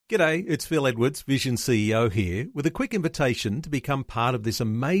G'day, it's Phil Edwards, Vision CEO here, with a quick invitation to become part of this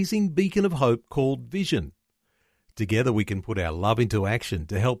amazing beacon of hope called Vision. Together we can put our love into action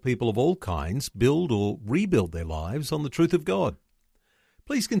to help people of all kinds build or rebuild their lives on the truth of God.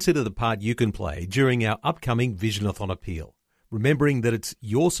 Please consider the part you can play during our upcoming Visionathon appeal, remembering that it's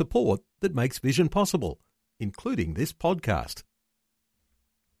your support that makes Vision possible, including this podcast.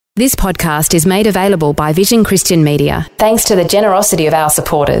 This podcast is made available by Vision Christian Media, thanks to the generosity of our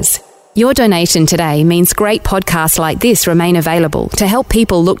supporters. Your donation today means great podcasts like this remain available to help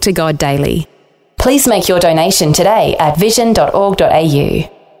people look to God daily. Please make your donation today at vision.org.au.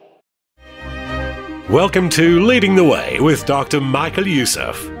 Welcome to Leading the Way with Dr. Michael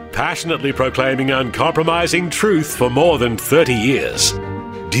Youssef, passionately proclaiming uncompromising truth for more than 30 years.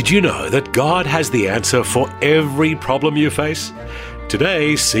 Did you know that God has the answer for every problem you face?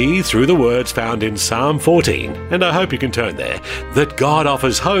 Today, see through the words found in Psalm 14, and I hope you can turn there, that God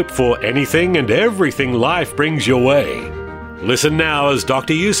offers hope for anything and everything life brings your way. Listen now as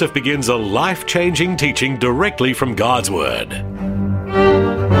Dr. Youssef begins a life-changing teaching directly from God's Word.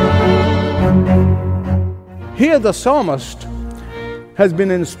 Here the psalmist has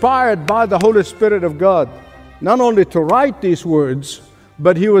been inspired by the Holy Spirit of God, not only to write these words,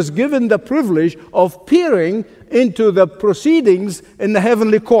 but he was given the privilege of peering into the proceedings in the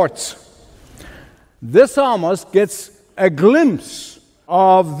heavenly courts. This psalmist gets a glimpse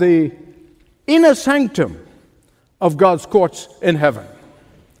of the inner sanctum of God's courts in heaven.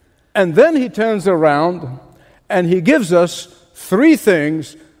 And then he turns around and he gives us three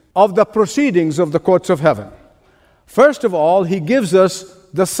things of the proceedings of the courts of heaven. First of all, he gives us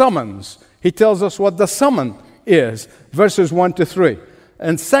the summons. He tells us what the summon is, verses 1 to 3.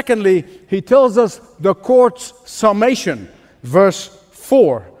 And secondly, he tells us the court's summation, verse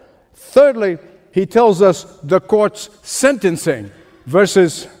 4. Thirdly, he tells us the court's sentencing,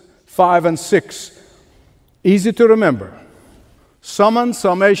 verses 5 and 6. Easy to remember. Summon,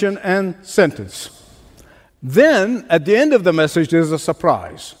 summation, and sentence. Then, at the end of the message, there's a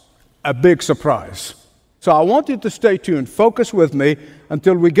surprise, a big surprise. So I want you to stay tuned, focus with me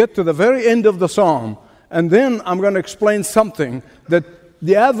until we get to the very end of the psalm, and then I'm going to explain something that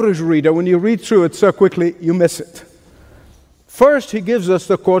the average reader, when you read through it so quickly, you miss it. First, he gives us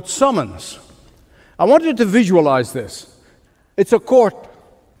the court summons. I want you to visualize this. It's a court.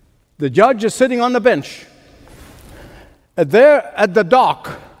 The judge is sitting on the bench. And there at the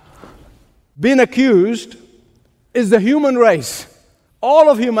dock, being accused, is the human race, all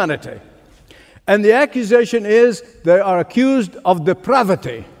of humanity. And the accusation is they are accused of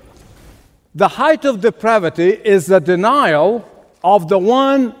depravity. The height of depravity is the denial of the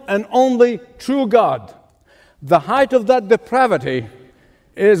one and only true God. The height of that depravity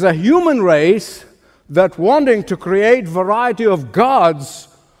is a human race that wanting to create variety of gods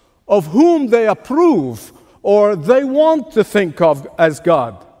of whom they approve or they want to think of as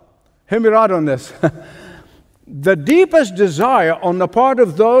God. Hear me right on this. The deepest desire on the part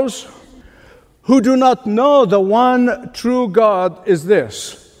of those who do not know the one true God is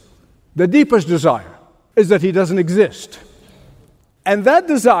this. The deepest desire is that He doesn't exist. And that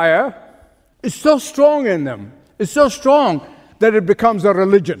desire is so strong in them. It's so strong that it becomes a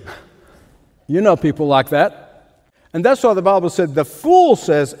religion. You know people like that. And that's why the Bible said, the fool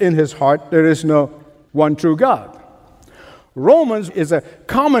says in his heart, there is no one true God. Romans is a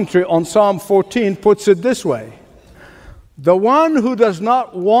commentary on Psalm 14, puts it this way. The one who does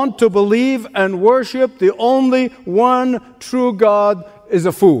not want to believe and worship the only one true God is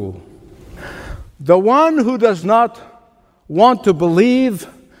a fool. The one who does not want to believe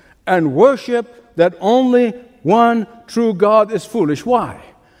and worship that only one true God is foolish. Why?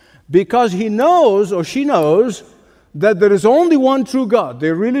 Because he knows or she knows that there is only one true God.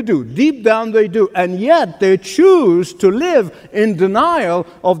 They really do. Deep down they do. And yet they choose to live in denial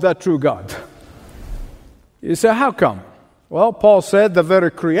of that true God. You say, how come? Well, Paul said the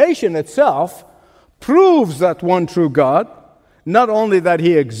very creation itself proves that one true God, not only that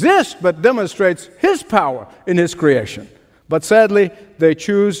He exists, but demonstrates His power in His creation. But sadly, they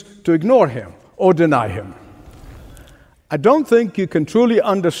choose to ignore Him or deny Him. I don't think you can truly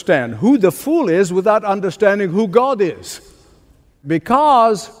understand who the fool is without understanding who God is.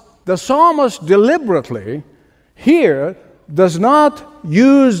 Because the psalmist deliberately here does not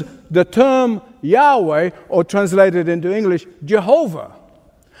use the term Yahweh, or translated into English, Jehovah.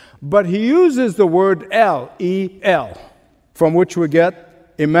 But he uses the word El, E-L, from which we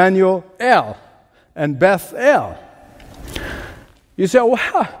get Emmanuel El and Beth El. You say,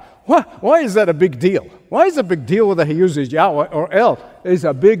 why is that a big deal? Why is it a big deal whether he uses Yahweh or El? It's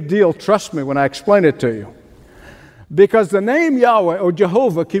a big deal, trust me, when I explain it to you. Because the name Yahweh or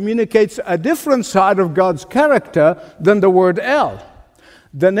Jehovah communicates a different side of God's character than the word El.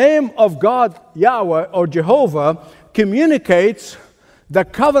 The name of God, Yahweh or Jehovah, communicates the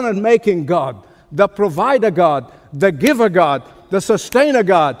covenant-making God, the provider God, the giver God, the sustainer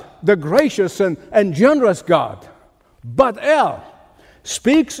God, the gracious and generous God. But El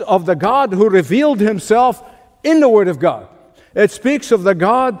speaks of the God who revealed himself in the Word of God. It speaks of the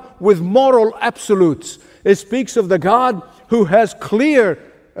God with moral absolutes. It speaks of the God who has clear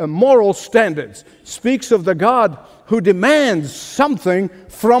moral standards. It speaks of the God who demands something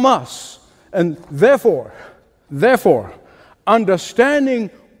from us. And therefore, understanding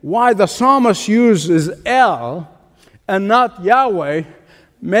why the psalmist uses El and not Yahweh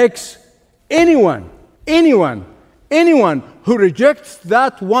makes anyone who rejects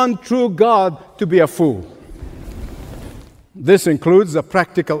that one true God to be a fool. This includes the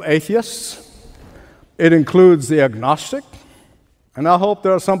practical atheists. It includes the agnostic. And I hope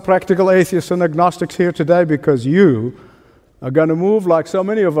there are some practical atheists and agnostics here today, because you are going to move, like so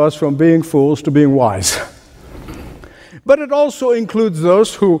many of us, from being fools to being wise. But it also includes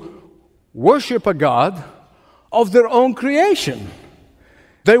those who worship a God of their own creation.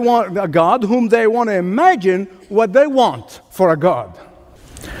 They want a God whom they want to imagine what they want for a God.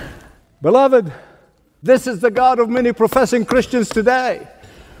 Beloved, this is the God of many professing Christians today.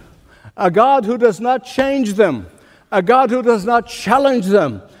 A God who does not change them. A God who does not challenge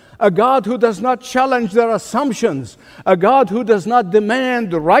them. A God who does not challenge their assumptions. A God who does not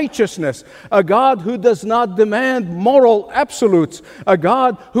demand righteousness. A God who does not demand moral absolutes. A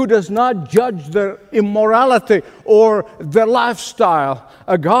God who does not judge their immorality or their lifestyle.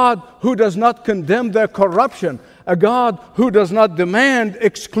 A God who does not condemn their corruption. A God who does not demand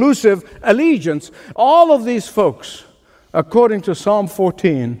exclusive allegiance. All of these folks, according to Psalm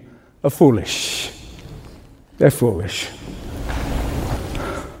 14, are foolish. They're foolish.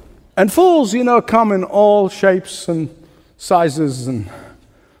 And fools, come in all shapes and sizes. And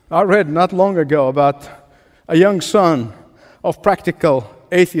I read not long ago about a young son of practical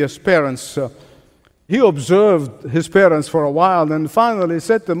atheist parents. He observed his parents for a while and finally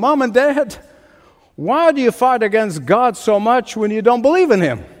said to Mom and Dad, why do you fight against God so much when you don't believe in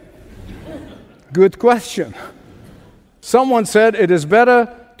Him? Good question. Someone said it is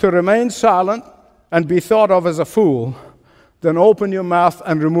better to remain silent and be thought of as a fool than open your mouth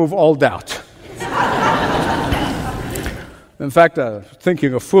and remove all doubt. In fact,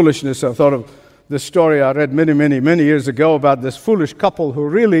 thinking of foolishness, I thought of this story I read many years ago about this foolish couple who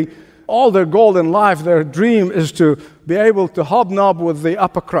really, all their goal in life, their dream is to be able to hobnob with the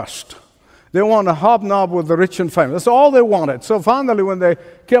upper crust. They want to hobnob with the rich and famous. That's all they wanted. So finally, when they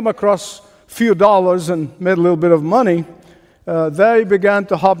came across a few dollars and made a little bit of money, they began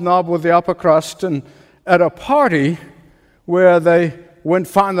to hobnob with the upper crust. And at a party where they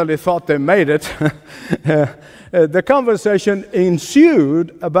finally thought they made it, the conversation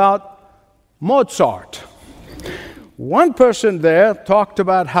ensued about Mozart. One person there talked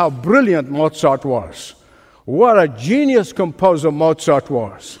about how brilliant Mozart was, what a genius composer Mozart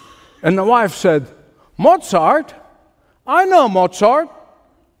was. And the wife said, Mozart? I know Mozart.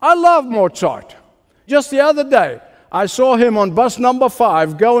 I love Mozart. Just the other day, I saw him on bus number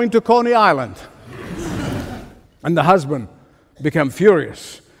 5 going to Coney Island. And the husband became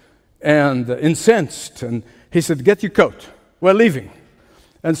furious and incensed. And he said, get your coat. We're leaving.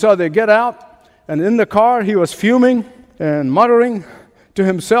 And so they get out. And in the car, he was fuming and muttering to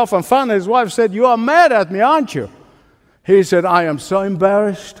himself. And finally, his wife said, you are mad at me, aren't you? He said, I am so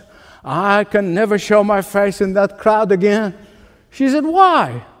embarrassed. I can never show my face in that crowd again. She said,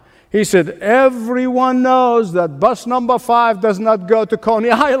 why? He said, everyone knows that bus number 5 does not go to Coney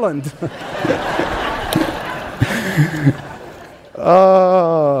Island.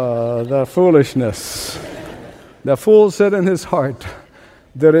 Oh, the foolishness. The fool said in his heart,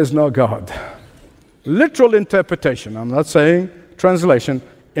 there is no God. Literal interpretation, I'm not saying translation,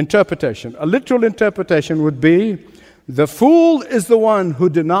 interpretation. A literal interpretation would be, the fool is the one who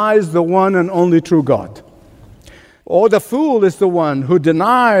denies the one and only true God. Or the fool is the one who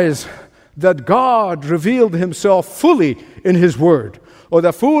denies that God revealed Himself fully in His Word. Or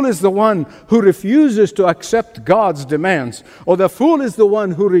the fool is the one who refuses to accept God's demands. Or the fool is the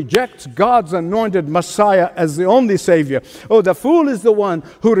one who rejects God's anointed Messiah as the only Savior. Or the fool is the one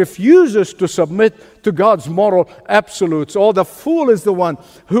who refuses to submit to God's moral absolutes. Or the fool is the one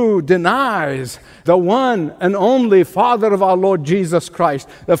who denies the one and only Father of our Lord Jesus Christ.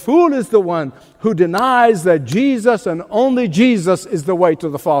 The fool is the one who denies that Jesus and only Jesus is the way to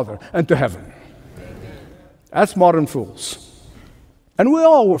the Father and to heaven. That's modern fools. And we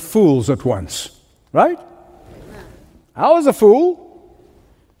all were fools at once, right? I was a fool.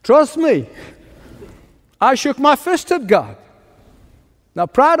 Trust me. I shook my fist at God.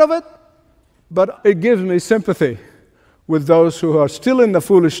 Not proud of it, but it gives me sympathy with those who are still in the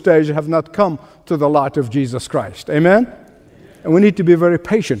foolish stage and have not come to the light of Jesus Christ. Amen? And we need to be very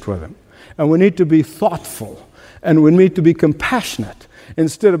patient with them. And we need to be thoughtful. And we need to be compassionate.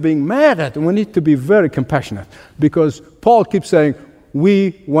 Instead of being mad at them, we need to be very compassionate. Because Paul keeps saying,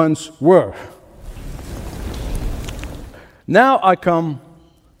 we once were. Now I come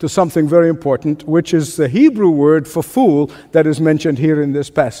to something very important, which is the Hebrew word for fool that is mentioned here in this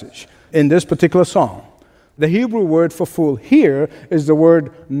passage, in this particular song. The Hebrew word for fool here is the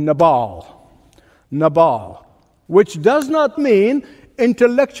word Nabal. Nabal, which does not mean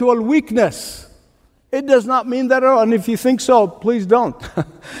intellectual weakness. It does not mean that at all, and if you think so, please don't.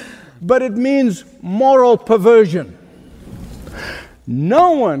 But it means moral perversion.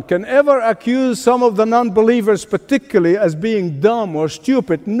 No one can ever accuse some of the non-believers particularly as being dumb or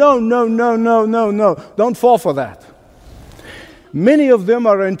stupid. No. Don't fall for that. Many of them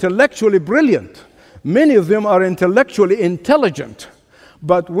are intellectually brilliant. Many of them are intellectually intelligent.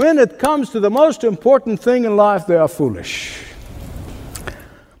 But when it comes to the most important thing in life, they are foolish.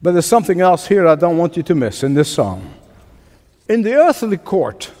 But there's something else here I don't want you to miss in this song. In the earthly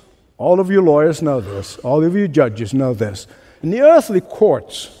court, all of you lawyers know this, all of you judges know this. In the earthly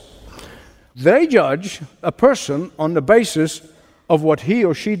courts, they judge a person on the basis of what he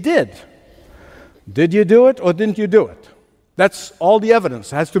or she did. Did you do it or didn't you do it? That's all the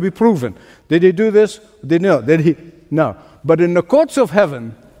evidence. It has to be proven. Did he do this? Did he? No. But in the courts of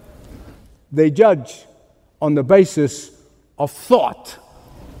heaven, they judge on the basis of thought.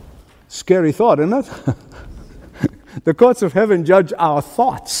 Scary thought, isn't it? The courts of heaven judge our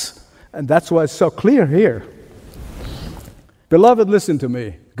thoughts. And that's why it's so clear here. Beloved, listen to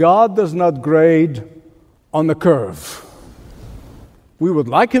me. God does not grade on the curve. We would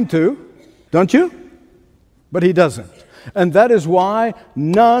like him to, don't you? But he doesn't. And that is why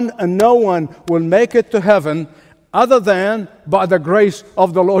none and no one will make it to heaven other than by the grace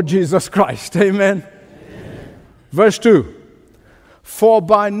of the Lord Jesus Christ. Amen. Verse 2. For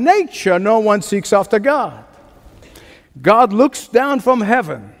by nature no one seeks after God. God looks down from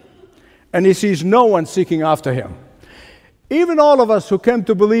heaven and he sees no one seeking after him. Even all of us who came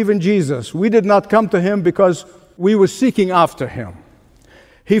to believe in Jesus, we did not come to him because we were seeking after him.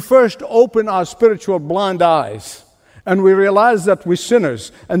 He first opened our spiritual blind eyes, and we realized that we're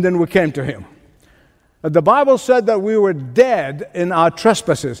sinners, and then we came to him. The Bible said that we were dead in our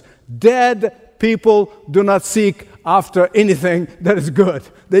trespasses. Dead people do not seek after anything that is good.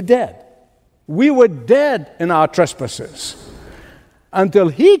 They're dead. We were dead in our trespasses. Until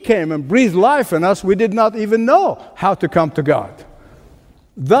he came and breathed life in us, we did not even know how to come to God.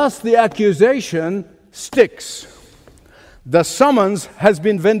 Thus the accusation sticks. The summons has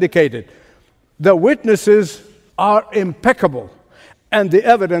been vindicated. The witnesses are impeccable, and the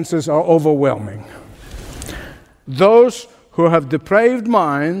evidences are overwhelming. Those who have depraved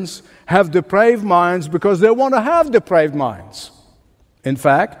minds because they want to have depraved minds. In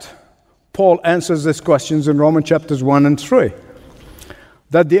fact, Paul answers these questions in Romans chapters 1 and 3.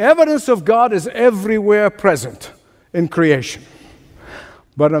 That the evidence of God is everywhere present in creation.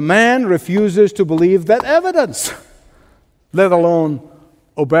 But a man refuses to believe that evidence, let alone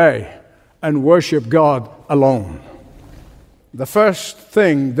obey and worship God alone. The first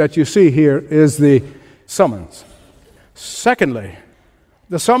thing that you see here is the summons. Secondly,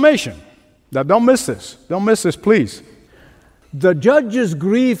 the summation. Now don't miss this. Don't miss this, please. The judge's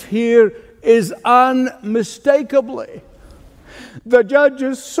grief here is unmistakably. The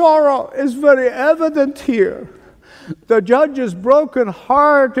judge's sorrow is very evident here. The judge's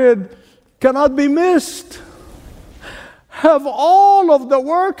broken-hearted cannot be missed. Have all of the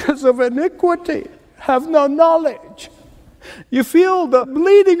workers of iniquity have no knowledge. You feel the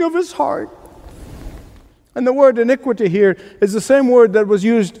bleeding of his heart. And the word iniquity here is the same word that was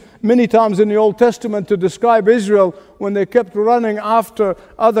used many times in the Old Testament to describe Israel when they kept running after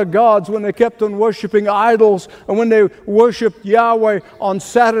other gods, when they kept on worshiping idols, and when they worshiped Yahweh on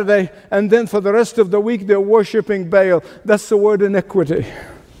Saturday, and then for the rest of the week they're worshiping Baal. That's the word iniquity.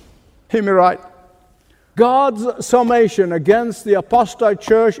 Hear me right. God's summation against the apostate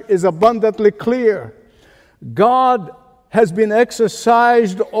church is abundantly clear. God has been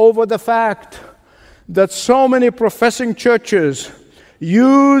exercised over the fact that so many professing churches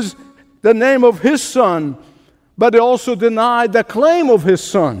use the name of his Son, but they also deny the claim of his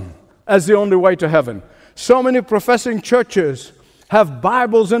Son as the only way to heaven. So many professing churches have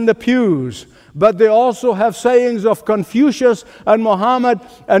Bibles in the pews, but they also have sayings of Confucius and Muhammad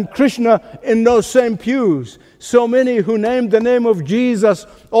and Krishna in those same pews. So many who name the name of Jesus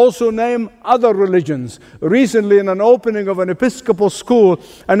also name other religions. Recently, in an opening of an Episcopal school,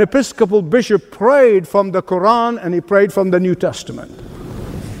 an Episcopal bishop prayed from the Quran and he prayed from the New Testament.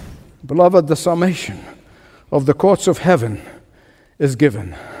 Beloved, the summation of the courts of heaven is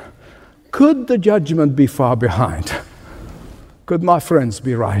given. Could the judgment be far behind? Could my friends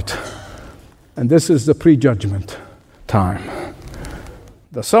be right? And this is the prejudgment time.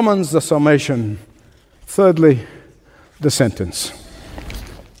 The summons, the summation. Thirdly, the sentence.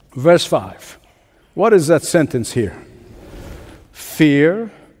 Verse 5. What is that sentence here? Fear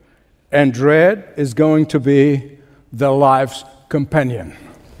and dread is going to be the life's companion.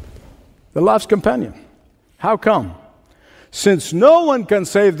 The life's companion. How come? Since no one can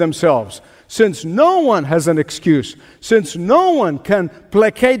save themselves, since no one has an excuse, since no one can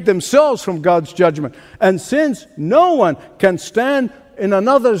placate themselves from God's judgment, and since no one can stand in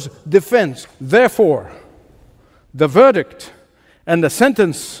another's defense, therefore, the verdict and the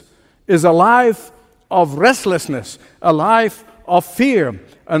sentence is a life of restlessness, a life of fear,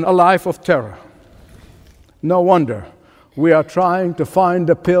 and a life of terror. No wonder we are trying to find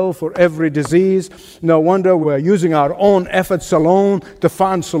a pill for every disease. No wonder we're using our own efforts alone to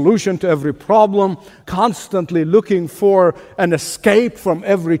find solution to every problem, constantly looking for an escape from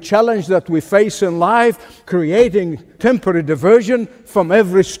every challenge that we face in life, creating temporary diversion from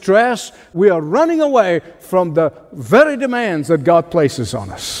every stress. We are running away from the very demands that God places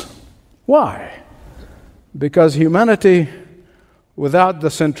on us. Why? Because humanity, without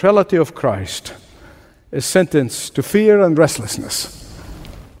the centrality of Christ, is sentenced to fear and restlessness.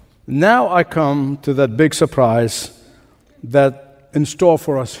 Now I come to that big surprise that in store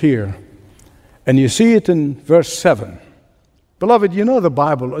for us here. And you see it in verse 7. Beloved, you know the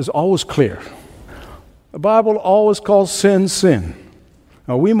Bible is always clear. The Bible always calls sin, sin.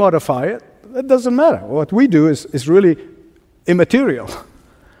 Now we modify it. It doesn't matter. What we do is really immaterial.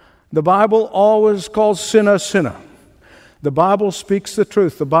 The Bible always calls sinner, sinner. The Bible speaks the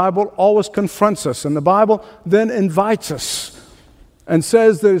truth. The Bible always confronts us. And the Bible then invites us and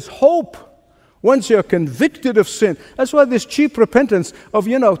says there's hope once you're convicted of sin. That's why this cheap repentance of,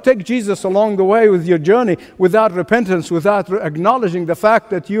 take Jesus along the way with your journey without repentance, without acknowledging the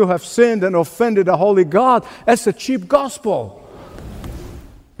fact that you have sinned and offended a holy God, that's a cheap gospel.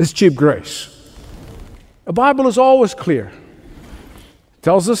 It's cheap grace. The Bible is always clear. It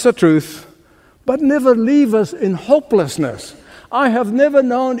tells us the truth, but never leave us in hopelessness. I have never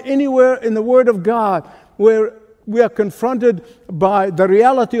known anywhere in the Word of God where we are confronted by the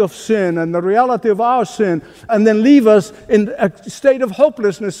reality of sin and the reality of our sin and then leave us in a state of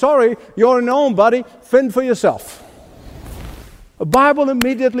hopelessness. Sorry, you're on your own, buddy. Fend for yourself. The Bible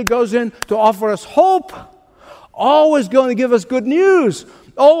immediately goes in to offer us hope. Always going to give us good news.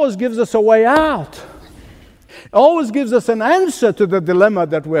 Always gives us a way out. Always gives us an answer to the dilemma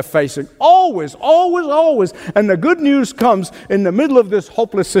that we're facing. Always, always, always. And the good news comes in the middle of this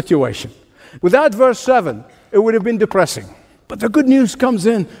hopeless situation. Without verse 7, it would have been depressing. But the good news comes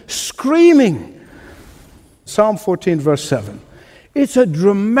in screaming. Psalm 14, verse 7. It's a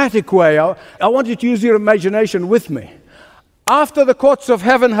dramatic way. I want you to use your imagination with me. After the courts of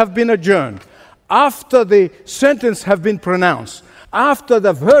heaven have been adjourned, after the sentence have been pronounced, after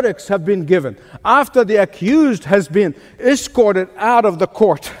the verdicts have been given, after the accused has been escorted out of the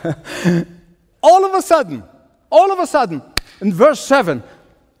court, all of a sudden, in verse 7,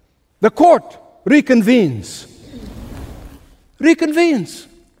 the court reconvenes.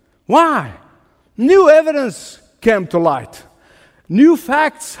 Why? New evidence came to light. New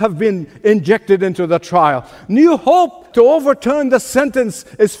facts have been injected into the trial. New hope to overturn the sentence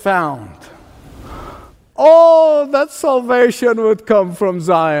is found. Oh, that salvation would come from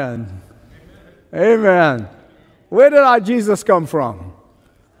Zion. Amen. Where did our Jesus come from?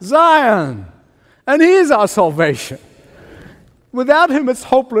 Zion. And He is our salvation. Without Him it's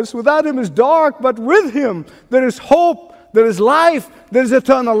hopeless. Without Him it's dark. But with Him there is hope. There is life. There is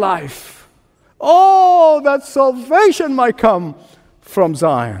eternal life. Oh, that salvation might come from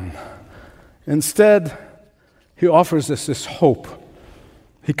Zion. Instead, He offers us this hope.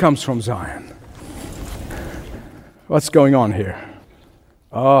 He comes from Zion. What's going on here?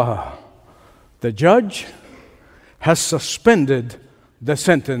 The judge has suspended the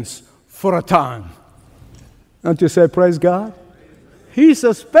sentence for a time. Don't you say, praise God? He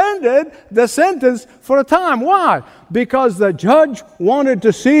suspended the sentence for a time. Why? Because the judge wanted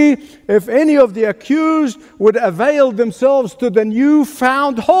to see if any of the accused would avail themselves to the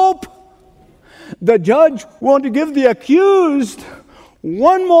newfound hope. The judge wanted to give the accused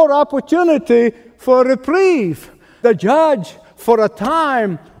one more opportunity for reprieve. The judge, for a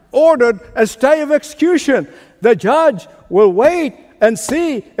time, ordered a stay of execution. The judge will wait and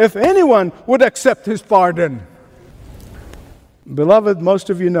see if anyone would accept his pardon. Beloved, most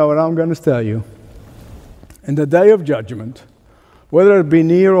of you know what I'm going to tell you. In the day of judgment, whether it be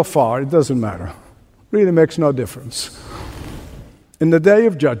near or far, it doesn't matter. Really makes no difference. In the day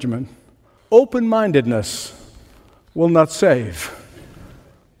of judgment, open-mindedness will not save.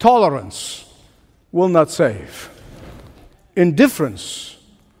 Tolerance will not save. Indifference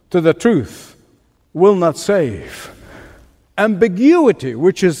to the truth will not save. Ambiguity,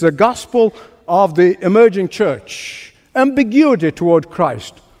 which is the gospel of the emerging church, ambiguity toward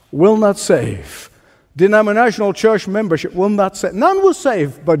Christ will not save. Denominational church membership will not save. None will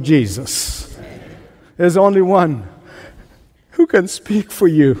save but Jesus. There's only one who can speak for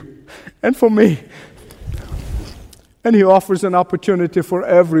you and for me. And he offers an opportunity for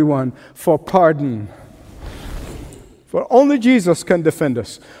everyone for pardon. For only Jesus can defend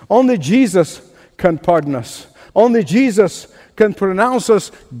us. Only Jesus can pardon us. Only Jesus can pronounce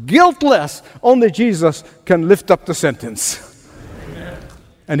us guiltless. Only Jesus can lift up the sentence. Amen.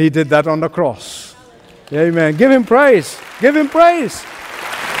 And he did that on the cross. Amen. Give him praise. Give him praise.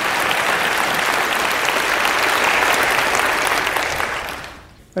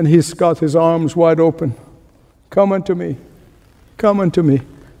 And he's got his arms wide open. Come unto me. Come unto me.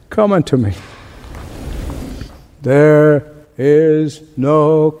 Come unto me. There is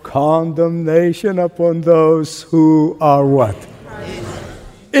no condemnation upon those who are what?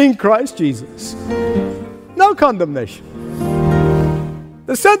 In Christ Jesus. No condemnation.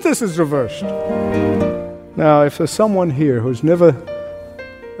 The sentence is reversed. Now, if there's someone here who's never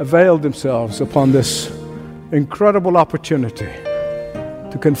availed themselves upon this incredible opportunity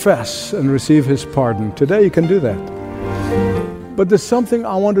to confess and receive his pardon, today you can do that. But there's something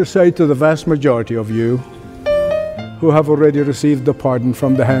I want to say to the vast majority of you who have already received the pardon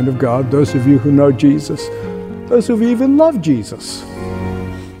from the hand of God, those of you who know Jesus, those who even love Jesus.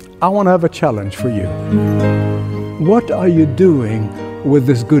 I want to have a challenge for you. What are you doing with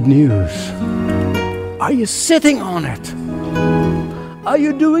this good news? Are you sitting on it? Are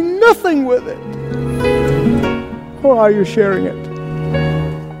you doing nothing with it? Or are you sharing it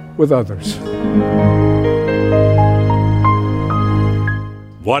with others?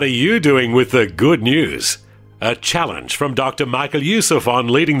 What are you doing with the good news? A challenge from Dr. Michael Youssef on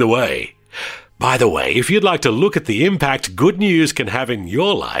Leading the Way. By the way, if you'd like to look at the impact good news can have in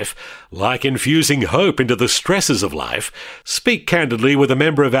your life, like infusing hope into the stresses of life, speak candidly with a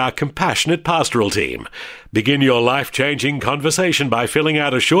member of our compassionate pastoral team. Begin your life-changing conversation by filling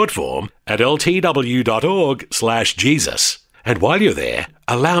out a short form at ltw.org/Jesus. And while you're there,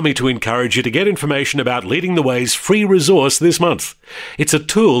 allow me to encourage you to get information about Leading the Way's free resource this month. It's a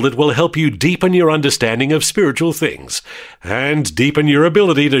tool that will help you deepen your understanding of spiritual things and deepen your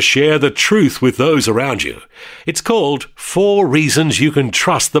ability to share the truth with those around you. It's called 4 Reasons You Can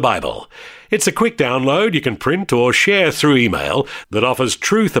Trust the Bible. It's a quick download you can print or share through email that offers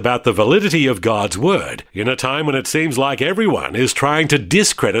truth about the validity of God's Word in a time when it seems like everyone is trying to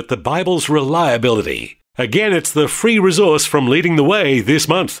discredit the Bible's reliability. Again, it's the free resource from Leading the Way this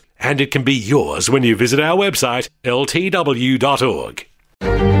month, and it can be yours when you visit our website, ltw.org.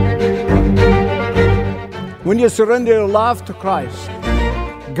 When you surrender your life to Christ,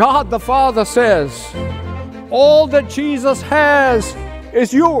 God the Father says, all that Jesus has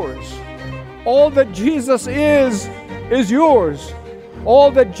is yours. All that Jesus is yours.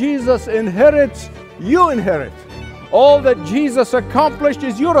 All that Jesus inherits, you inherit. All that Jesus accomplished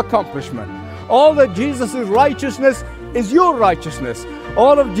is your accomplishment. All that Jesus' righteousness is your righteousness.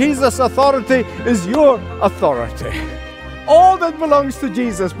 All of Jesus' authority is your authority. All that belongs to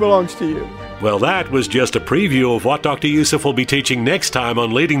Jesus belongs to you. Well, that was just a preview of what Dr. Youssef will be teaching next time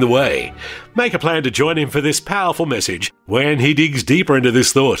on Leading the Way. Make a plan to join him for this powerful message when he digs deeper into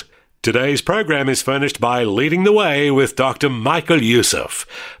this thought. Today's program is furnished by Leading the Way with Dr. Michael Youssef,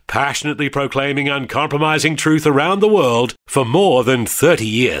 passionately proclaiming uncompromising truth around the world for more than 30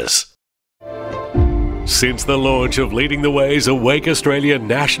 years. Since the launch of Leading the Way's Awake Australia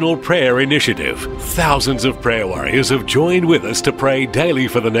National Prayer Initiative, thousands of prayer warriors have joined with us to pray daily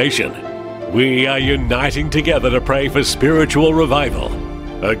for the nation. We are uniting together to pray for spiritual revival,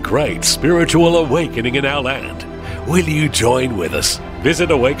 a great spiritual awakening in our land. Will you join with us? Visit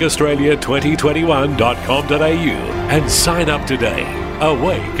awakeaustralia2021.com.au and sign up today.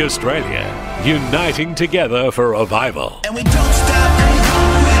 Awake Australia, uniting together for revival. And we don't stop, and we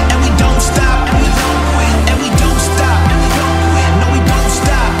don't quit, and we don't stop, and we don't quit, and we don't stop, and we don't quit, no we don't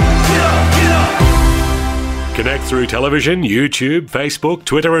stop. Get up, get up. Connect through television, YouTube, Facebook,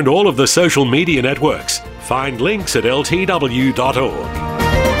 Twitter and all of the social media networks. Find links at ltw.org.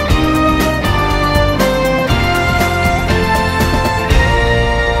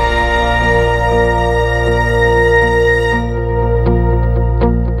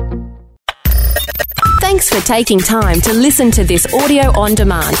 Thanks for taking time to listen to this audio on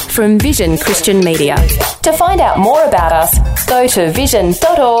demand from Vision Christian Media. To find out more about us, go to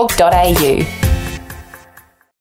vision.org.au.